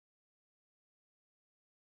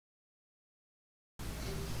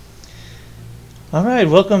Alright,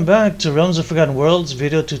 welcome back to Realms of Forgotten Worlds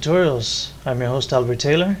video tutorials. I'm your host Albert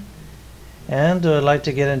Taylor, and I'd like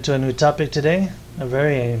to get into a new topic today, a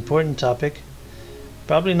very important topic.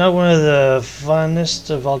 Probably not one of the funnest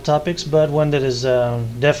of all topics, but one that is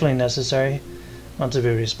definitely necessary. I want to be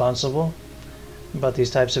responsible about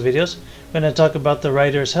these types of videos. We're going to talk about the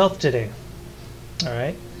writer's health today.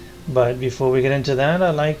 Alright, but before we get into that,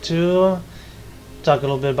 I'd like to talk a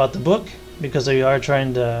little bit about the book, because we are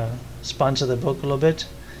trying to sponsor the book a little bit.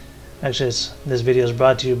 Actually, this video is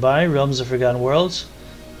brought to you by Realms of Forgotten Worlds,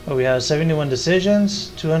 where we have 71 decisions,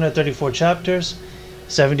 234 chapters,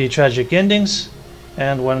 70 tragic endings,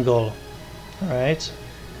 and one goal. Alright,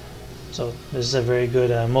 so this is a very good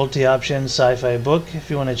multi-option sci-fi book if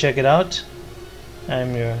you want to check it out.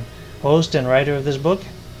 I'm your host and writer of this book,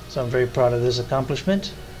 so I'm very proud of this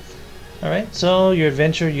accomplishment. Alright, so your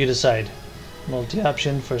adventure, you decide.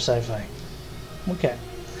 Multi-option for sci-fi. Okay.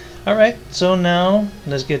 Alright, so now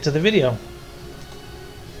let's get to the video.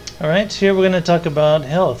 Alright, here we're going to talk about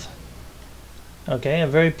health. Okay, a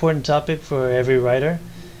very important topic for every writer,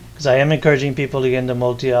 because I am encouraging people to get into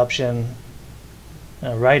multi-option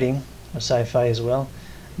writing, or sci-fi as well,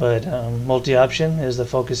 but multi-option is the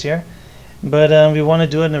focus here. But we want to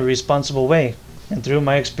do it in a responsible way, and through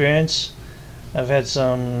my experience, I've had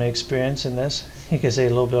some experience in this. You could say a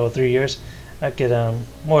little bit over 3 years. I could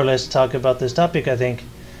more or less talk about this topic, I think.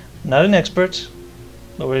 Not an expert,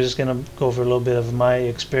 but we're just going to go over a little bit of my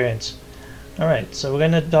experience. Alright, so we're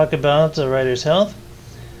going to talk about the writer's health.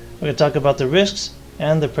 We're going to talk about the risks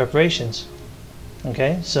and the preparations.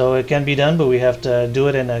 Okay, so it can be done, but we have to do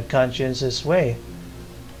it in a conscientious way.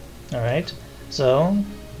 Alright, so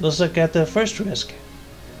let's look at the first risk.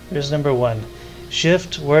 Risk number 1,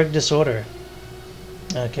 shift work disorder.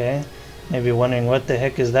 Okay, maybe you're wondering what the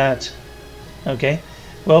heck is that? Okay,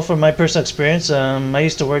 well, from my personal experience, I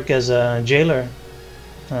used to work as a jailer,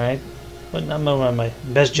 alright, but not one of my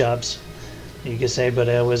best jobs, you could say, but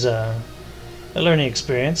it was a learning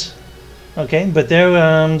experience. Okay, but there,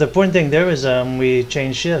 the important thing there is we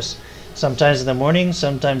changed shifts, sometimes in the morning,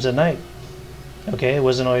 sometimes at night. Okay, it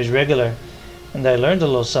wasn't always regular, and I learned a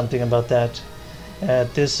little something about that.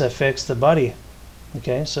 This affects the body.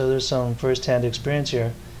 Okay, so there's some first-hand experience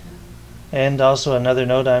here. And also another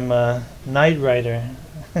note, I'm a night writer.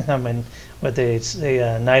 I'm what they say,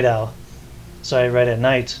 a night owl. So I write at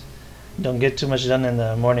night. Don't get too much done in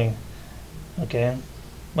the morning. Okay.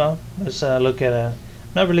 Well, let's look at I'm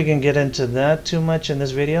not really going to get into that too much in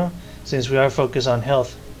this video, since we are focused on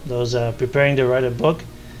health. Those preparing to write a book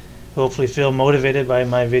hopefully feel motivated by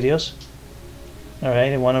my videos.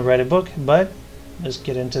 Alright, I want to write a book, but let's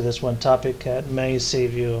get into this one topic that may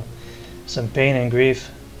save you some pain and grief.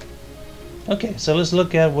 Okay, so let's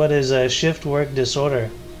look at what is a shift work disorder.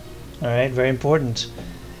 Alright, very important.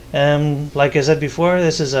 Like I said before,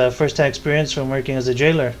 this is a first-hand experience from working as a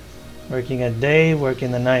jailer. Working at day, working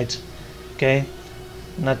the night. Okay,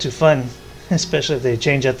 not too fun, especially if they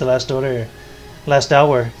change at the last order, last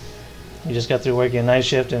hour. You just got through working a night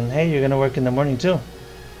shift and hey, you're going to work in the morning too.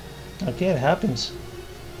 Okay, it happens.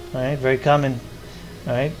 Alright, very common.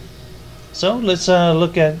 Alright, so let's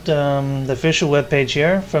look at the official webpage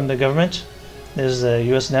here from the government. This is the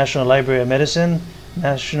U.S. National Library of Medicine,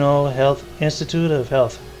 National Health Institute of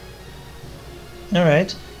Health.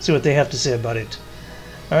 Alright, see what they have to say about it.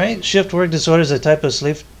 Alright, shift work disorder is a type of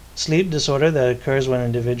sleep disorder that occurs when an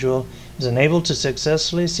individual is unable to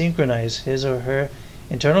successfully synchronize his or her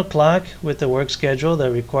internal clock with the work schedule that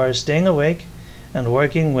requires staying awake and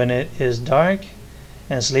working when it is dark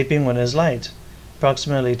and sleeping when it is light.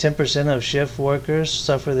 Approximately 10% of shift workers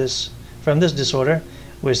suffer from this disorder,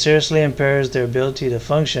 which seriously impairs their ability to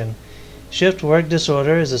function. Shift work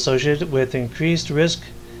disorder is associated with increased risk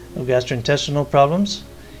of gastrointestinal problems,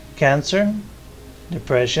 cancer,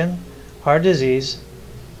 depression, heart disease,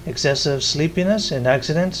 excessive sleepiness in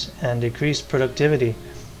accidents, and decreased productivity.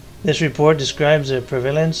 This report describes the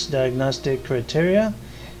prevalence, diagnostic criteria,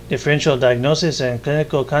 differential diagnosis, and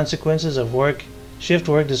clinical consequences of shift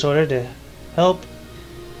work disorder to help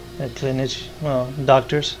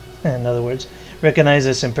doctors, in other words, recognize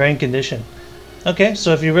this impairing condition. Okay,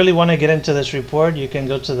 so if you really want to get into this report, you can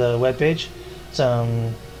go to the webpage. It's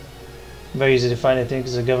very easy to find, I think.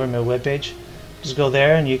 It's a government webpage. Just go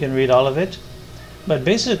there and you can read all of it. But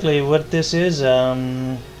basically what this is,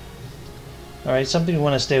 alright, something you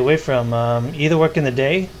want to stay away from. Either work in the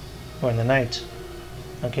day or in the night.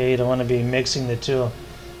 Okay, you don't want to be mixing the two.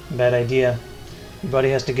 Bad idea. Your body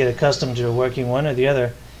has to get accustomed to working one or the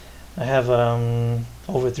other. I have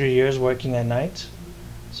over 3 years working at night,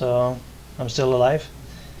 so I'm still alive.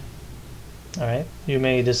 Alright, you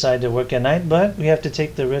may decide to work at night, but we have to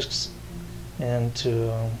take the risks and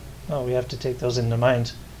to well, we have to take those into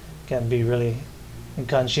mind. Can't be really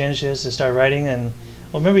conscientious to start writing, and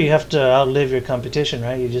well, remember, you have to outlive your competition,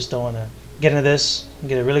 right? You just don't want to get into this,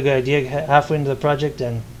 get a really good idea halfway into the project,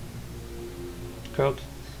 and croak.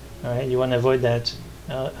 All right, you want to avoid that.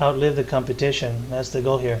 Outlive the competition. That's the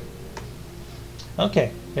goal here.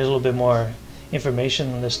 Okay, here's a little bit more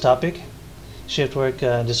information on this topic. Shift work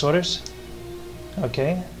disorders.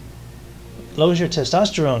 Okay, lowers your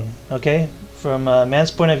testosterone. Okay, from a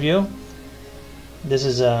man's point of view, this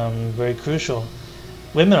is very crucial.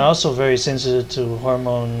 Women are also very sensitive to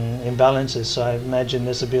hormone imbalances, so I imagine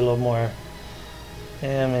this would be a little more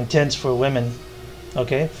intense for women.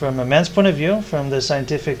 Okay, from a man's point of view, from the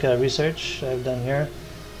scientific research I've done here,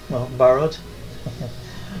 well, borrowed.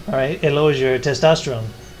 All right, it lowers your testosterone.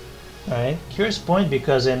 All right, curious point,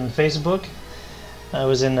 because in Facebook, I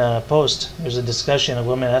was in a post. There's a discussion of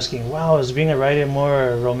women asking, "Wow, is being a writer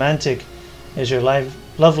more romantic? Is your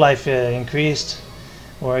love life increased,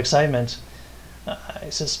 more excitement?" I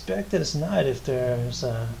suspect that it's not. If there's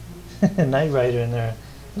a night writer in there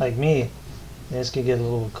like me, this could get a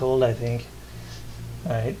little cold, I think.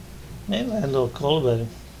 All right, maybe a little cold, but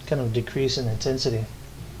kind of decrease in intensity.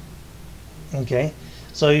 Okay,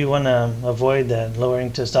 so you want to avoid that,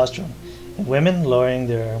 lowering testosterone. In women, lowering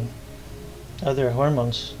their other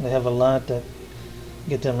hormones. They have a lot that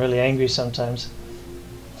get them really angry sometimes.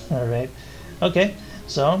 All right, okay,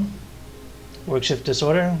 so work shift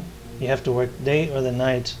disorder. You have to work day or the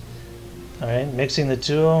night. All right, mixing the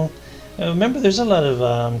two. Remember, there's a lot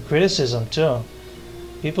of criticism too.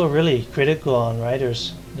 People are really critical on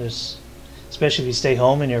writers. There's, especially if you stay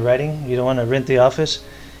home and you're writing, you don't want to rent the office.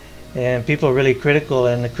 And people are really critical,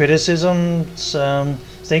 and the criticism,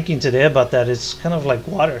 thinking today about that, it's kind of like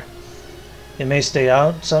water. It may stay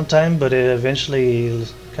out sometime, but it eventually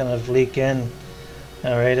kind of leak in.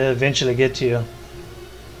 All right, it eventually get to you.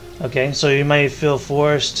 Okay, so you might feel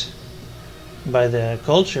forced by the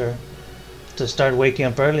culture to start waking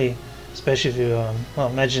up early, especially if you, well,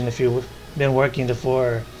 imagine if you've been working to 3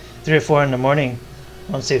 or 4 in the morning.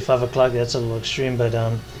 I won't say 5 o'clock, that's a little extreme, but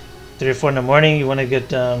 3 or 4 in the morning, you want to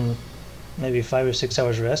get maybe 5 or 6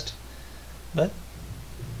 hours rest. But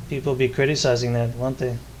people be criticizing that, won't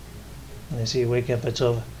they? When they see you wake up at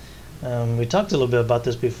 12. We talked a little bit about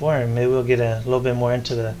this before, and maybe we'll get a little bit more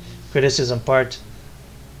into the criticism part.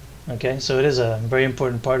 Okay, so it is a very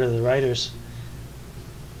important part of the writers.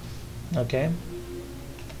 Okay,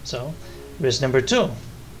 so risk number 2.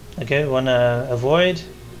 Okay, we want to avoid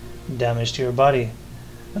damage to your body.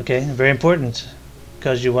 Okay, very important,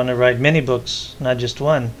 because you want to write many books, not just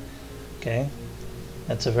one. Okay,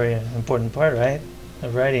 that's a very important part, right,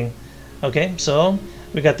 of writing. Okay, so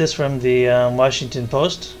we got this from the Washington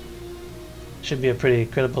Post. Should be a pretty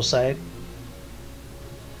credible site.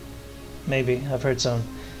 Maybe. I've heard some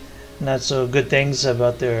not so good things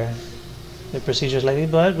about their procedures lately,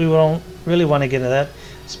 but we won't really want to get into that.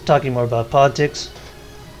 It's talking more about politics.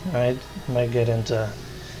 All right, might get into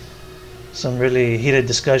some really heated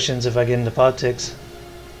discussions if I get into politics.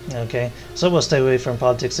 Okay, so we'll stay away from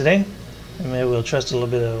politics today. And maybe we'll trust a little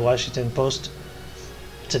bit of the Washington Post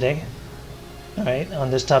today. All right, on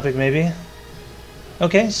this topic maybe.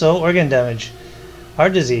 Okay, so organ damage,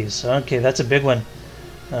 heart disease. Okay, that's a big one.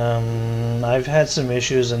 I've had some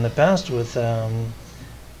issues in the past with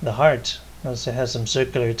the heart. It has some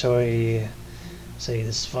circulatory, say,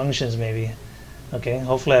 dysfunctions maybe. Okay,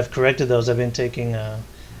 hopefully I've corrected those. I've been taking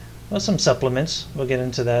well, some supplements. We'll get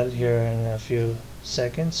into that here in a few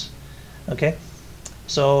seconds. Okay,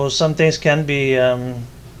 so some things can be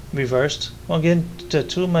reversed. Won't get into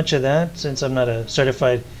too much of that since I'm not a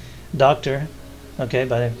certified doctor. Okay,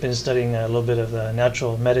 but I've been studying a little bit of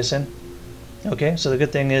natural medicine. Okay, so the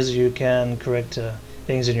good thing is you can correct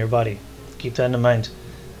things in your body. Keep that in mind.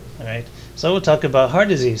 All right, so we'll talk about heart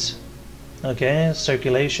disease. Okay,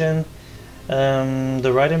 circulation.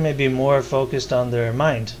 The writer may be more focused on their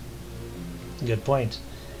mind. Good point.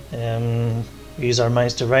 We use our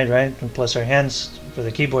minds to write, right? And plus our hands for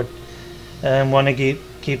the keyboard. And want to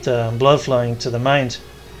keep the blood flowing to the mind.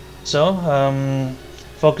 So,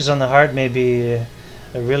 focus on the heart may be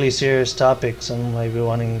a really serious topic some might be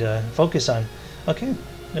wanting to focus on. Okay,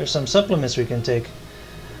 there's some supplements we can take.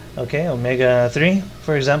 Okay, omega-3,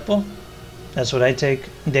 for example. That's what I take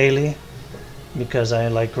daily because I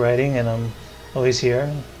like writing and I'm always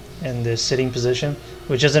here in this sitting position,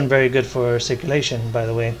 which isn't very good for circulation, by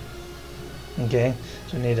the way. Okay,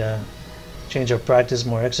 so we need to change our practice,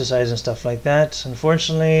 more exercise and stuff like that.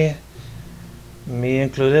 Unfortunately, me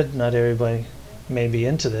included, not everybody may be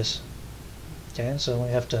into this. Okay, so we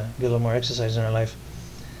have to get a little more exercise in our life.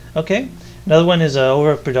 Okay, another one is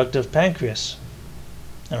overproductive pancreas.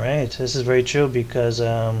 All right, this is very true because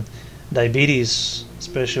diabetes,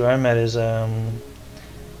 especially where I'm at, is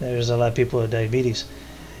there's a lot of people with diabetes,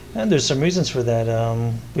 and there's some reasons for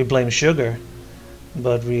that. We blame sugar,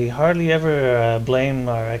 but we hardly ever blame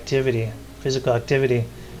our activity, physical activity,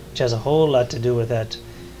 which has a whole lot to do with that.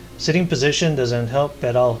 Sitting position doesn't help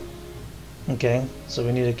at all. Okay, so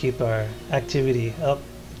we need to keep our activity up.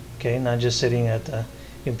 Okay, not just sitting at the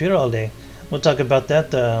computer all day. We'll talk about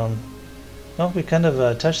that. Well, we kind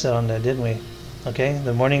of touched on that, didn't we? Okay,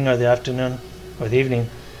 the morning or the afternoon or the evening.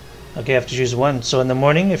 Okay, I have to choose one. So in the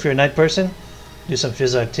morning, if you're a night person, do some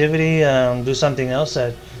physical activity, do something else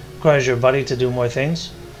that requires your body to do more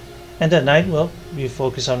things. And at night, well, you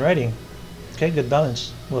focus on writing. Okay, good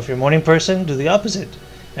balance. Well, if you're a morning person, do the opposite.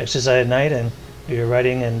 Exercise at night and do your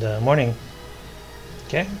writing in the morning.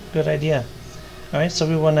 Okay, good idea. All right, so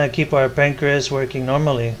we want to keep our pancreas working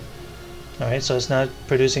normally. All right, so it's not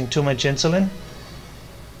producing too much insulin.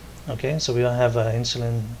 Okay, so we don't have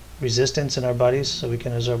insulin resistance in our bodies, so we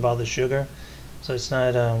can absorb all the sugar. So it's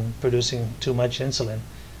not producing too much insulin,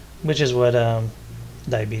 which is what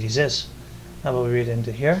diabetes is. How about we read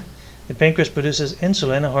into here? The pancreas produces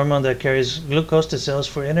insulin, a hormone that carries glucose to cells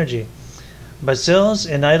for energy. But cells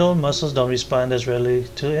in idle muscles don't respond as readily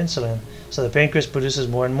to insulin, so the pancreas produces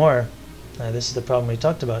more and more. This is the problem we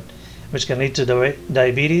talked about, which can lead to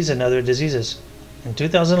diabetes and other diseases. In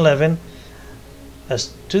 2011, a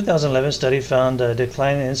 2011 study found a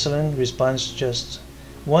decline in insulin response just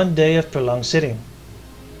one day of prolonged sitting.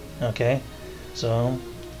 Okay, so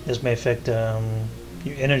this may affect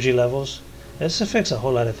your energy levels. This affects a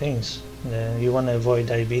whole lot of things. You want to avoid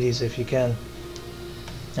diabetes if you can.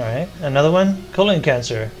 All right, another one, colon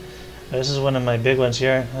cancer. This is one of my big ones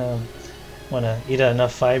here. Want to eat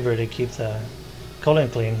enough fiber to keep the colon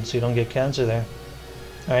clean so you don't get cancer there.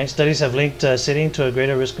 All right, studies have linked sitting to a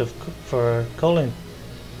greater risk for colon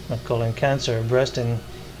cancer, breast and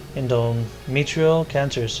endometrial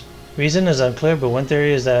cancers. Reason is unclear, but one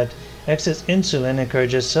theory is that excess insulin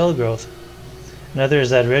encourages cell growth. Another is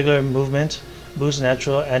that regular movement boosts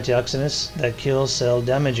natural antioxidants that kill cell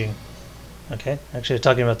damaging. Okay, actually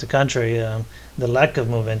talking about the contrary, the lack of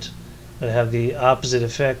movement would have the opposite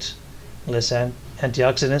effect. Less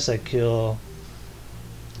antioxidants that kill.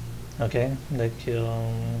 Okay, that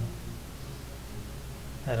kill.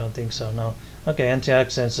 I don't think so. No. Okay,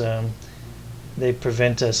 antioxidants. They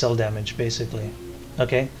prevent cell damage, basically.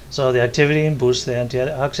 Okay, so the activity boosts the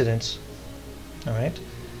antioxidants. All right.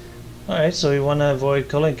 All right. So we want to avoid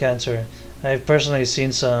colon cancer. I've personally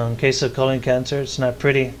seen some cases of colon cancer. It's not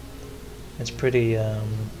pretty. It's pretty.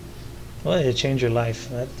 Well, it change your life.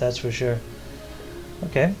 That's for sure.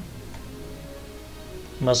 Okay.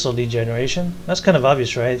 Muscle degeneration. That's kind of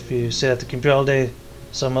obvious, right? If you sit at the computer all day,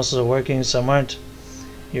 some muscles are working, some aren't.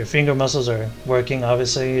 Your finger muscles are working,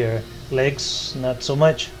 obviously. Your legs, not so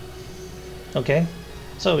much. Okay,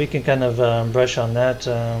 so we can kind of brush on that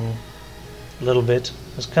a little bit.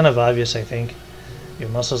 It's kind of obvious, I think. Your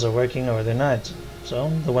muscles are working or they're not. So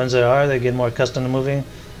the ones that are, they get more accustomed to moving.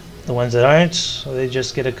 The ones that aren't, they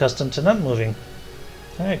just get accustomed to not moving.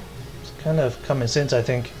 All right, it's kind of common sense, I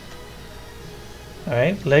think. All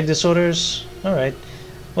right, leg disorders. All right.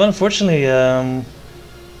 Well, unfortunately,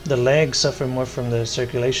 the legs suffer more from the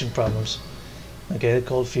circulation problems. Okay, the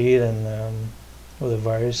cold feet and with the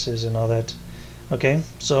viruses and all that. Okay,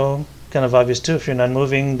 so kind of obvious too. If you're not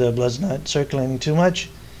moving, the blood's not circulating too much,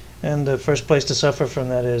 and the first place to suffer from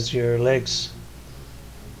that is your legs.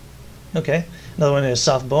 Okay, another one is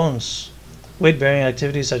soft bones. Weight-bearing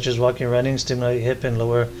activities such as walking or running stimulate hip and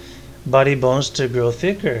lower body bones to grow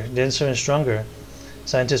thicker, denser, and stronger.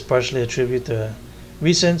 Scientists partially attribute the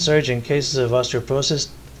recent surge in cases of osteoporosis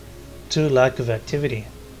to lack of activity.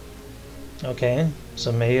 Okay,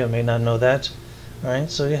 some may or may not know that. All right,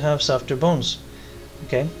 so you have softer bones.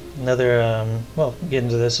 Okay, another, well, we'll get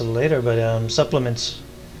into this a little later, but supplements.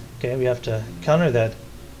 Okay, we have to counter that.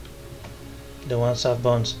 Don't want soft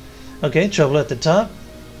bones. Okay, trouble at the top.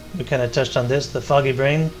 We kind of touched on this, the foggy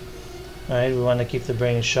brain. All right, we want to keep the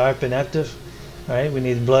brain sharp and active. All right, we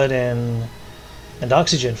need blood and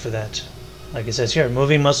oxygen for that. Like it says here,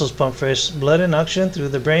 moving muscles pump fresh blood and oxygen through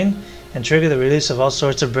the brain and trigger the release of all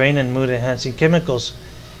sorts of brain and mood enhancing chemicals.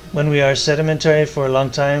 When we are sedentary for a long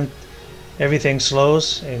time, everything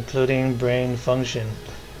slows, including brain function.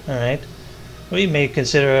 All right, we may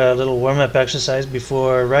consider a little warm-up exercise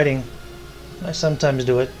before writing. I sometimes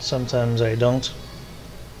do it, sometimes I don't.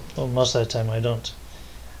 Well, most of the time I don't,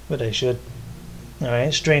 but I should. All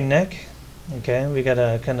right, straighten neck. Okay, we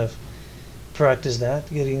gotta kind of practice that,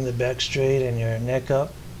 getting the back straight and your neck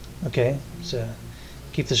up. Okay, so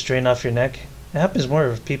keep the strain off your neck. It happens more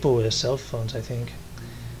with people with cell phones, I think.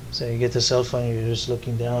 So you get the cell phone, you're just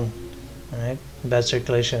looking down. All right, bad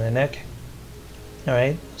circulation in the neck. All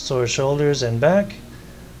right, sore shoulders and back.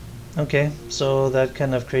 Okay, so that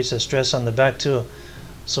kind of creates a stress on the back too.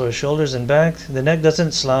 Sore shoulders and back. The neck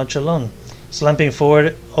doesn't slouch alone. Slumping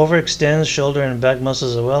forward overextends shoulder and back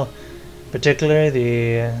muscles as well, particularly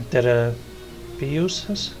the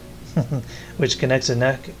trapezius, which connects the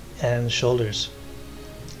neck and shoulders.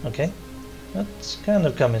 Okay, that's kind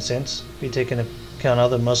of common sense. If you take into account all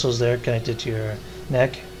the muscles there connected to your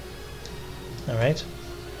neck. All right.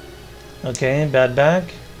 Okay, bad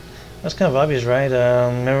back. That's kind of obvious, right?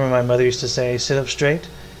 Remember my mother used to say, sit up straight?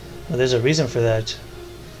 Well, there's a reason for that.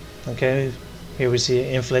 Okay, here we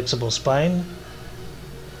see inflexible spine.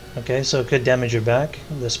 Okay, so it could damage your back,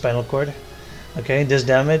 the spinal cord. Okay, this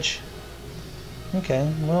damage.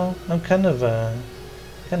 Okay, well, I'm kind of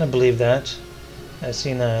believe that. I've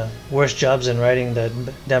seen worse jobs in writing that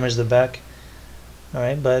damage the back. All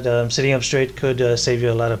right, but sitting up straight could save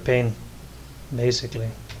you a lot of pain, basically.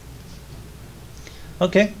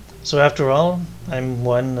 Okay, so after all, I'm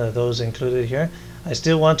one of those included here. I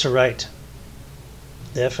still want to write.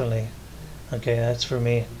 Definitely. Okay, that's for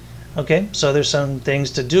me. Okay, so there's some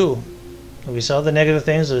things to do. We saw the negative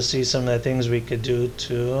things. Let's see some of the things we could do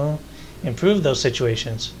to improve those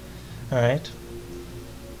situations. All right.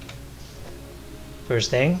 First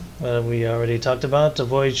thing, we already talked about,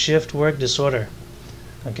 avoid shift work disorder.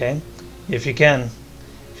 Okay, if you can.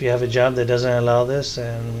 If you have a job that doesn't allow this,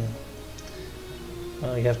 and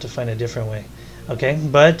well, you have to find a different way. Okay,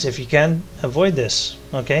 but if you can, avoid this.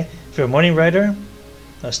 Okay, if you're a morning writer,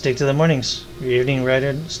 stick to the mornings. If you're an evening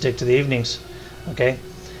writer, stick to the evenings. Okay,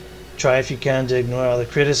 try if you can to ignore all the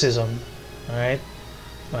criticism. All right,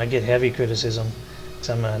 I get heavy criticism because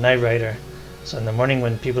I'm a night writer. So in the morning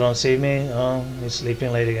when people don't see me, oh, he's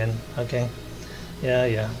sleeping late again. Okay,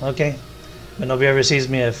 yeah, okay. But nobody ever sees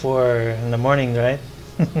me at 4 in the morning, right?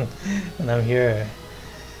 And I'm here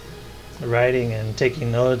writing and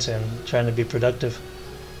taking notes and trying to be productive.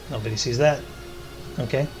 Nobody sees that.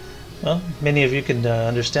 Okay, well, many of you can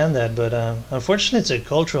understand that, but unfortunately it's a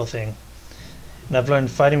cultural thing. And I've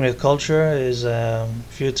learned fighting with culture is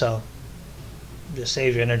futile. Just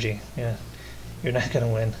save your energy. Yeah, you're not going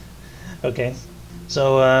to win. Okay,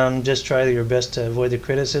 so just try your best to avoid the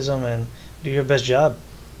criticism and do your best job.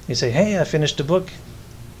 You say, hey, I finished the book.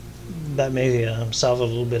 That may solve a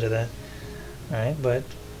little bit of that. All right, but,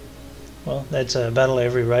 well, that's a battle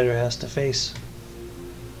every writer has to face.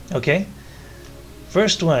 Okay,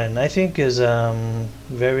 first one I think is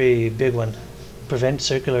very big one. Prevent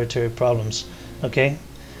circulatory problems. Okay,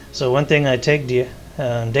 so one thing I take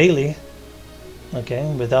daily,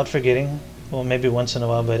 okay, without forgetting, well, maybe once in a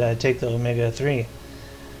while, but I take the omega-3.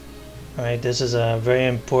 All right, this is a very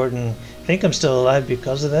important. I think I'm still alive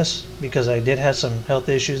because of this, because I did have some health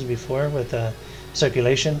issues before with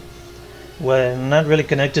circulation. Well, not really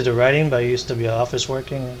connected to writing, but I used to be office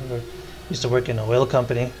working, or used to work in an oil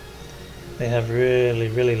company. They have really,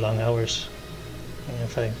 really long hours. And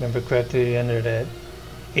if I remember correctly, I ended at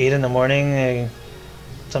 8 in the morning,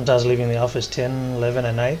 sometimes leaving the office 10, 11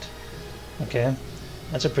 at night. Okay.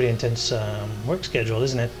 That's a pretty intense work schedule,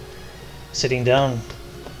 isn't it? Sitting down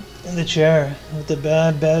in the chair with the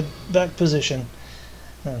bad back position,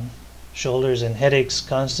 shoulders and headaches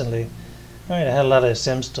constantly. All right, I had a lot of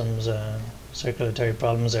symptoms, circulatory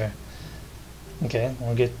problems there. Okay, I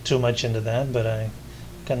won't get too much into that, but I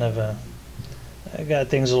kind of I got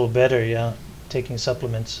things a little better, yeah, taking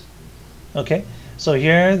supplements. Okay, so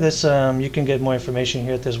here, this you can get more information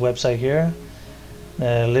here at this website here,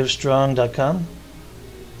 livestrong.com.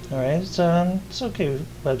 All right, it's okay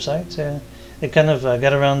website. They kind of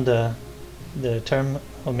got around the term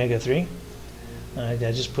omega-3. I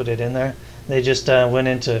just put it in there. They just went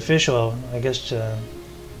into fish oil, I guess,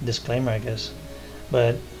 disclaimer, I guess.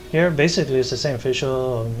 But here, basically, it's the same fish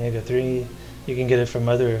oil, omega-3. You can get it from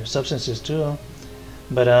other substances too.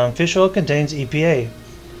 But fish oil contains EPA.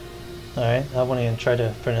 All right, I won't even try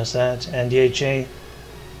to pronounce that. And DHA.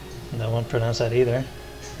 I won't pronounce that either.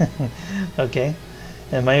 Okay.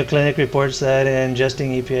 And Mayo Clinic reports that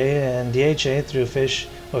ingesting EPA and DHA through fish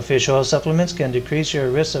or fish oil supplements can decrease your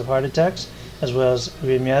risk of heart attacks as well as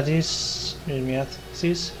arrhythmias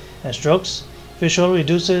and strokes. Fish oil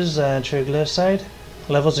reduces triglyceride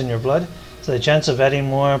levels in your blood, so the chance of adding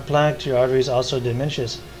more plaque to your arteries also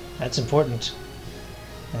diminishes. That's important.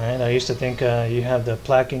 All right, I used to think you have the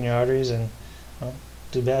plaque in your arteries, and well,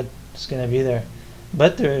 too bad, it's going to be there.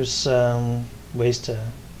 But there's ways to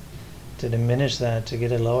diminish that, to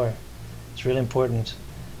get it lower. It's really important.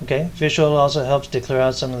 Okay, fish oil also helps to clear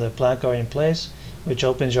out some of the plaque already in place. which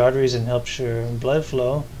opens your arteries and helps your blood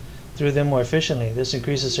flow through them more efficiently. This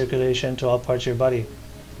increases circulation to all parts of your body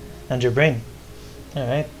and your brain.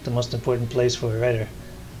 Alright, the most important place for a writer.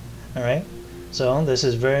 Alright, so this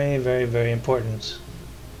is very, very, very important.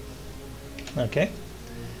 Okay,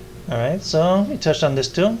 alright, so we touched on this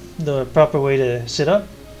too, the proper way to sit up.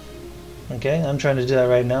 Okay, I'm trying to do that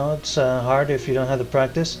right now. It's hard if you don't have the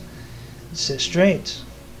practice. Sit straight.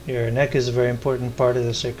 Your neck is a very important part of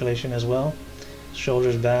the circulation as well.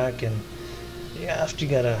 Shoulders back, and you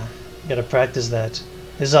gotta practice that.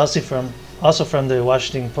 This is also from the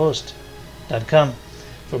WashingtonPost.com.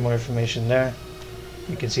 For more information there,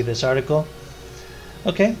 you can see this article.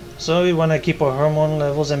 Okay, so we want to keep our hormone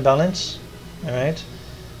levels in balance. All right,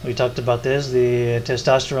 we talked about this, the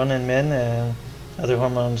testosterone in men and other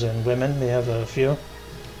hormones in women. They have a few. All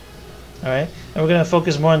right, and we're going to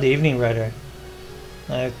focus more on the evening writer.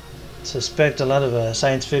 I suspect a lot of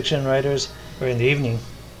science fiction writers are in the evening.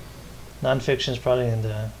 Non-fiction is probably in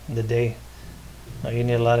the day. You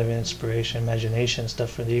need a lot of inspiration, imagination,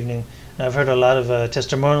 stuff for the evening. And I've heard a lot of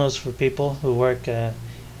testimonials for people who work at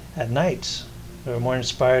night. They're more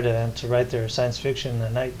inspired to write their science fiction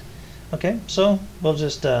at night. Okay, so we'll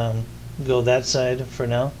just go that side for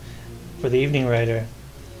now, for the evening writer.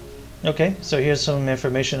 Okay, so here's some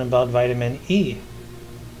information about vitamin E.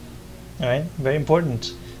 Alright, very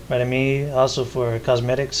important. Vitamin E also for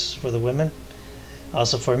cosmetics for the women,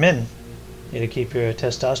 also for men. You need to keep your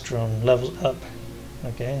testosterone levels up.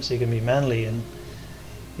 Okay, so you can be manly, and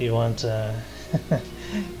you want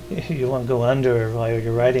you won't go under while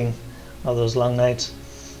you're writing all those long nights.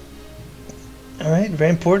 All right, very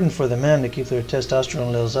important for the men to keep their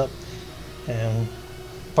testosterone levels up, and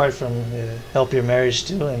apart from help your marriage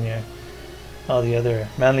too, and your all the other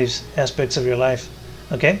manly aspects of your life.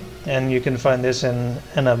 Okay, and you can find this in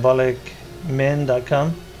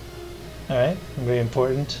anabolicmen.com. All right, very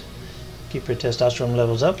important. Keep your testosterone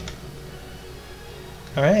levels up.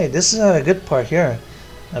 Alright, this is a good part here.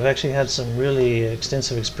 I've actually had some really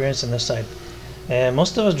extensive experience on this side. And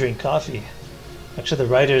most of us drink coffee. Actually,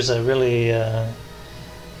 the writers are really,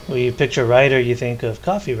 when you picture writer, you think of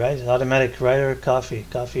coffee, right? Automatic writer, coffee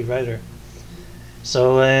writer.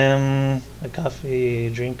 So a coffee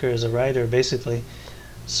drinker is a writer, basically.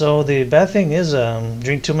 So the bad thing is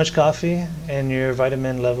drink too much coffee and your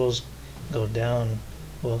vitamin levels go down.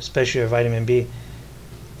 Well, especially your vitamin B.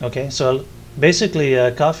 Okay, so basically,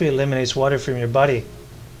 coffee eliminates water from your body.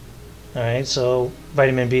 Alright, so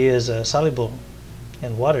vitamin B is soluble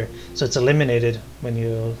in water, so it's eliminated when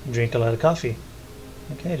you drink a lot of coffee.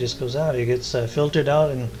 Okay, it just goes out. It gets filtered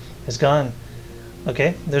out and it's gone.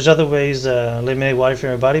 Okay, there's other ways to eliminate water from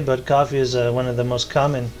your body, but coffee is one of the most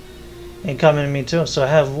common, and common to me too. So I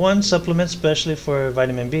have one supplement specially for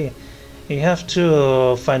vitamin B. You have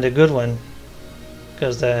to find a good one,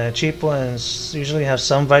 because the cheap ones usually have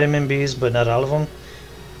some vitamin Bs, but not all of them.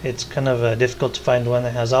 It's kind of difficult to find one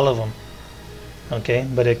that has all of them. Okay,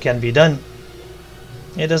 but it can be done.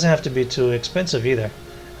 It doesn't have to be too expensive either.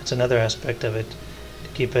 That's another aspect of it, to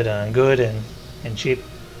keep it good and cheap.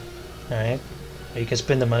 Alright, you can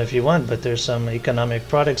spend the money if you want, but there's some economic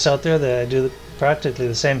products out there that do practically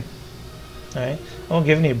the same. Alright, I won't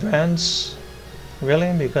give any brands,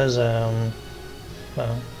 really, because well,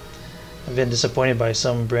 I've been disappointed by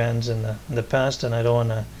some brands in the past, and I don't want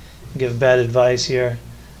to give bad advice here.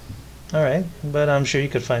 Alright, but I'm sure you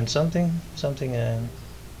could find something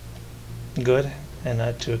good and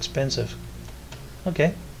not too expensive.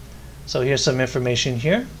 Okay, so here's some information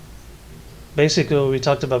here. Basically what we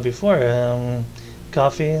talked about before,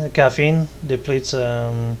 caffeine depletes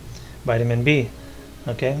vitamin B.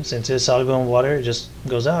 Okay, since it's soluble in water, it just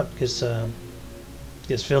goes out, gets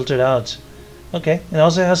filtered out. Okay, it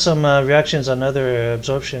also has some reactions on other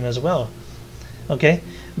absorption as well. Okay,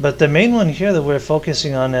 but the main one here that we're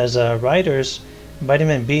focusing on as writers,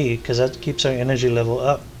 vitamin B, because that keeps our energy level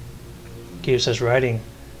up, keeps us writing.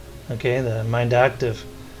 Okay, the mind active.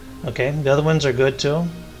 Okay, the other ones are good too.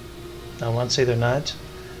 I won't say they're not,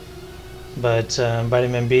 but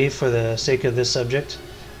vitamin B, for the sake of this subject,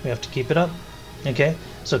 we have to keep it up. Okay,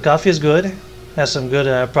 so coffee is good, has some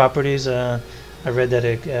good properties. I read that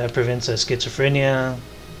it prevents schizophrenia,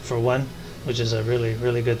 for one, which is a really,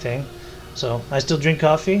 really good thing. So I still drink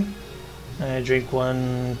coffee. I drink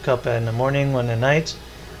 1 cup in the morning, 1 at night.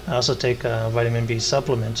 I also take a vitamin B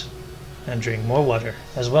supplement and drink more water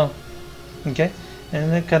as well. Okay,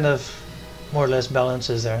 and it kind of more or less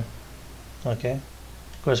balances there. Okay,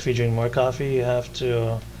 of course, if you drink more coffee, you have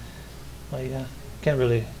to, well, yeah, can't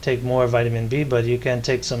really take more vitamin B, but you can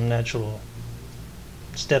take some natural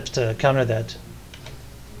steps to counter that.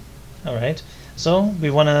 Alright, So we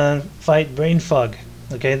want to fight brain fog.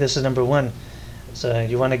 Okay, this is number one. So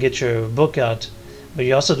you want to get your book out, but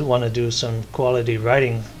you also want to do some quality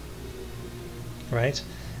writing, right?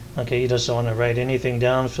 Okay, you just don't want to write anything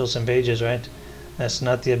down, fill some pages, right? That's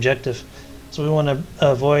not the objective. So we want to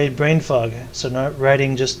avoid brain fog. So not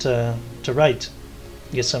writing just to write.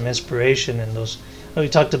 Get some inspiration in those. We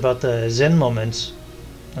talked about the Zen moments.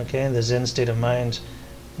 Okay, the Zen state of mind.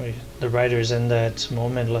 The writer's in that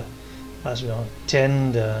moment, last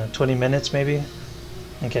 10 to 20 minutes maybe.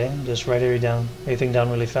 Okay, just write everything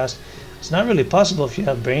down really fast. It's not really possible if you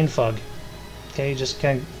have brain fog. Okay, you just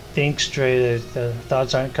can't think straight. The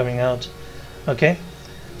thoughts aren't coming out. Okay,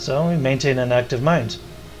 so we maintain an active mind.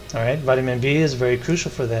 All right, vitamin B is very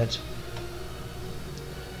crucial for that.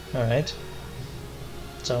 All right,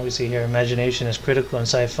 so we see here imagination is critical in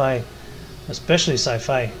sci-fi, especially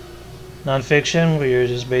sci-fi. Non-fiction, where you're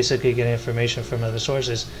just basically getting information from other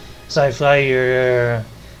sources. Sci-fi, you're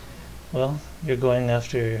going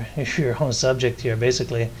after your own subject here.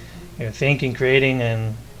 Basically, you're thinking, creating,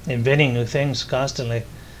 and inventing new things constantly.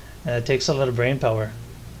 It takes a lot of brain power.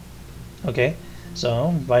 Okay,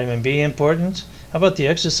 so vitamin B important. How about the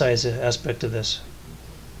exercise aspect of this?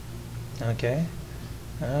 Okay,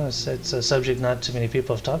 it's a subject not too many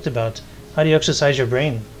people have talked about. How do you exercise your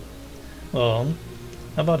brain? Well,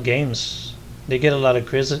 how about games? They get a lot of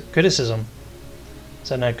criticism.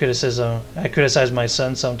 So not criticism. I criticize my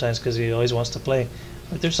son sometimes because he always wants to play.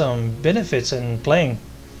 But there's some benefits in playing.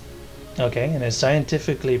 Okay, and it's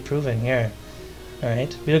scientifically proven here.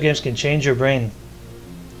 Alright, video games can change your brain.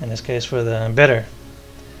 In this case for the better.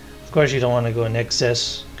 Of course you don't want to go in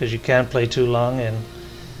excess because you can't play too long and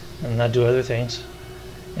not do other things.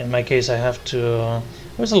 In my case I have to,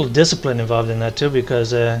 there's a little discipline involved in that too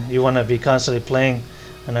because you want to be constantly playing,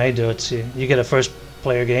 and I do it. See, you get a first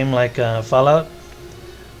player game like Fallout.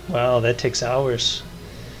 Wow, that takes hours.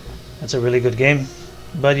 That's a really good game,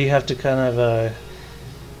 but you have to kind of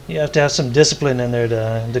you have to have some discipline in there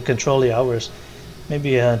to control the hours.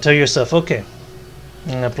 Maybe tell yourself, okay,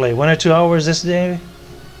 I'm gonna play 1 or 2 hours this day,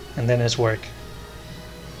 and then it's work.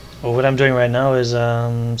 Well, what I'm doing right now is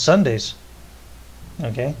Sundays.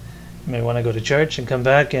 Okay, you may want to go to church and come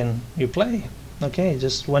back and you play. Okay,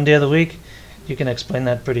 just one day of the week. You can explain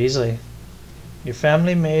that pretty easily. Your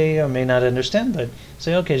family may or may not understand, but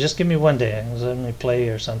say, okay, just give me one day. Let me play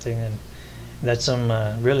or something, and that's some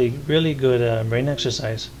really good brain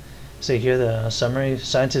exercise. See here the summary.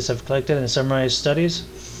 Scientists have collected and summarized studies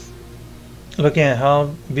looking at how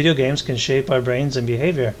video games can shape our brains and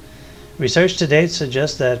behavior. Research to date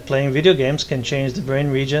suggests that playing video games can change the brain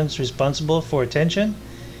regions responsible for attention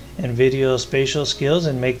and visuospatial skills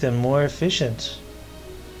and make them more efficient.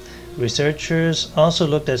 Researchers also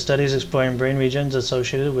looked at studies exploring brain regions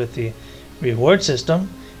associated with the reward system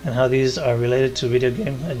and how these are related to video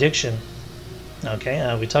game addiction.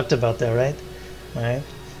 Okay, we talked about that, right? All right,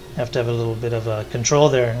 have to have a little bit of control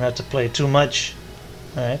there, not to play too much.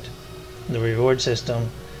 All right, the reward system.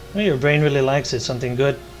 Well, your brain really likes it, something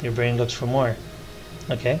good, your brain looks for more.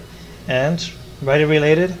 Okay, and writer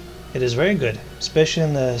related, it is very good, especially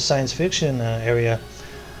in the science fiction area.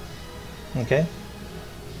 Okay,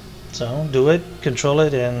 so do it, control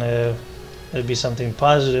it, and it'll be something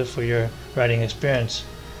positive for your writing experience.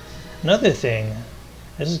 Another thing,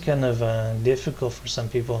 this is kind of difficult for some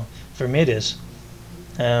people. For me it is,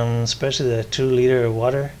 especially the 2 liter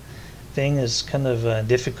water thing is kind of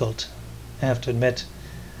difficult, I have to admit.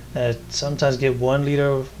 Sometimes get 1 liter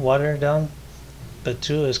of water down, but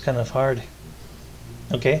 2 is kind of hard.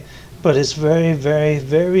 Okay, but it's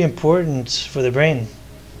very important for the brain.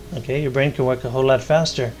 Okay, your brain can work a whole lot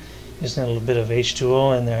faster. Just need a little bit of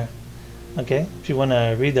H2O in there. Okay, if you want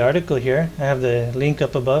to read the article here, I have the link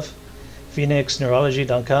up above,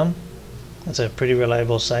 phoenixneurology.com. That's a pretty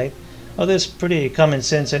reliable site. Oh, that's pretty common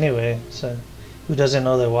sense anyway. So who doesn't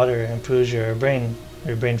know that water improves your brain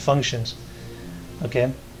functions?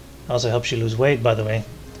 Okay, also helps you lose weight, by the way,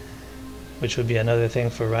 which would be another thing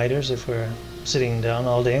for writers if we're sitting down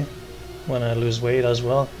all day, want to lose weight as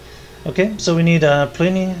well. Okay, so we need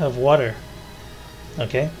plenty of water.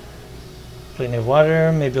 Okay, plenty of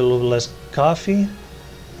water, maybe a little less coffee.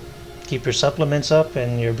 Keep your supplements up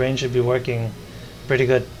and your brain should be working pretty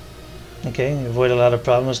good. Okay, avoid a lot of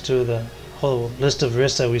problems too, the whole list of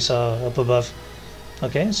risks that we saw up above.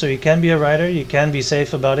 Okay, so you can be a writer, you can be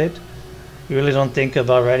safe about it. We really don't think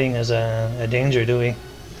about writing as a danger, do we?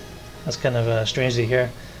 That's kind of strange to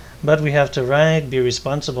hear. But we have to write, be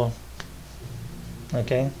responsible.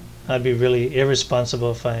 Okay? I'd be really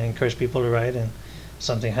irresponsible if I encourage people to write and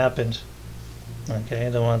something happened. Okay, I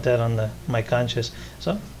don't want that on my conscience.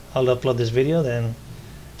 So I'll upload this video, then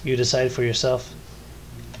You decide for yourself.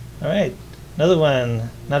 All right, another one,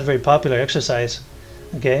 not very popular, exercise.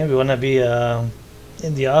 Okay, we want to be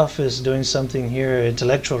in the office doing something here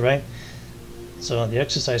intellectual, right? So the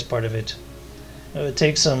exercise part of it. It would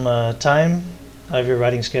take some time out of your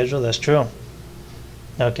writing schedule, that's true.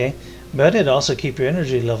 Okay, but it also keep your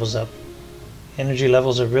energy levels up. Energy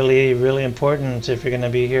levels are really, really important if you're going to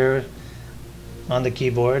be here on the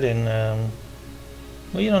keyboard. And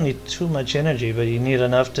well, you don't need too much energy, but you need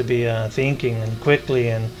enough to be thinking and quickly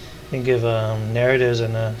and give narratives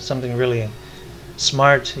and something really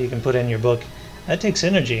smart you can put in your book. That takes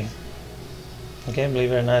energy. Okay,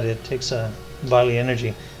 believe it or not, it takes bodily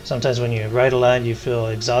energy. Sometimes when you write a lot, you feel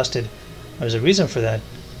exhausted. There's a reason for that.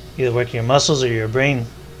 Either working your muscles or your brain.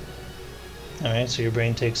 All right, so your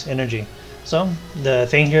brain takes energy. So the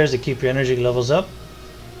thing here is to keep your energy levels up.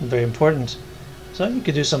 Very important. So you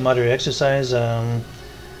could do some moderate exercise.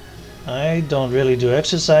 I don't really do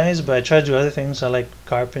exercise, but I try to do other things. I like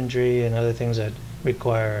carpentry and other things that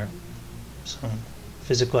require some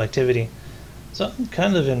physical activity. So I'm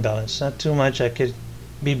kind of in balance. Not too much. I could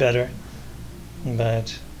be better.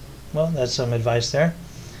 But, well, that's some advice there.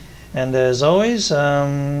 And as always,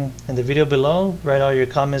 in the video below, write all your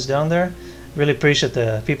comments down there. Really appreciate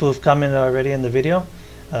the people who've commented already in the video.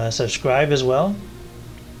 Subscribe as well.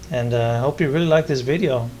 And I hope you really like this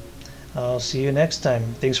video. I'll see you next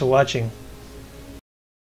time. Thanks for watching.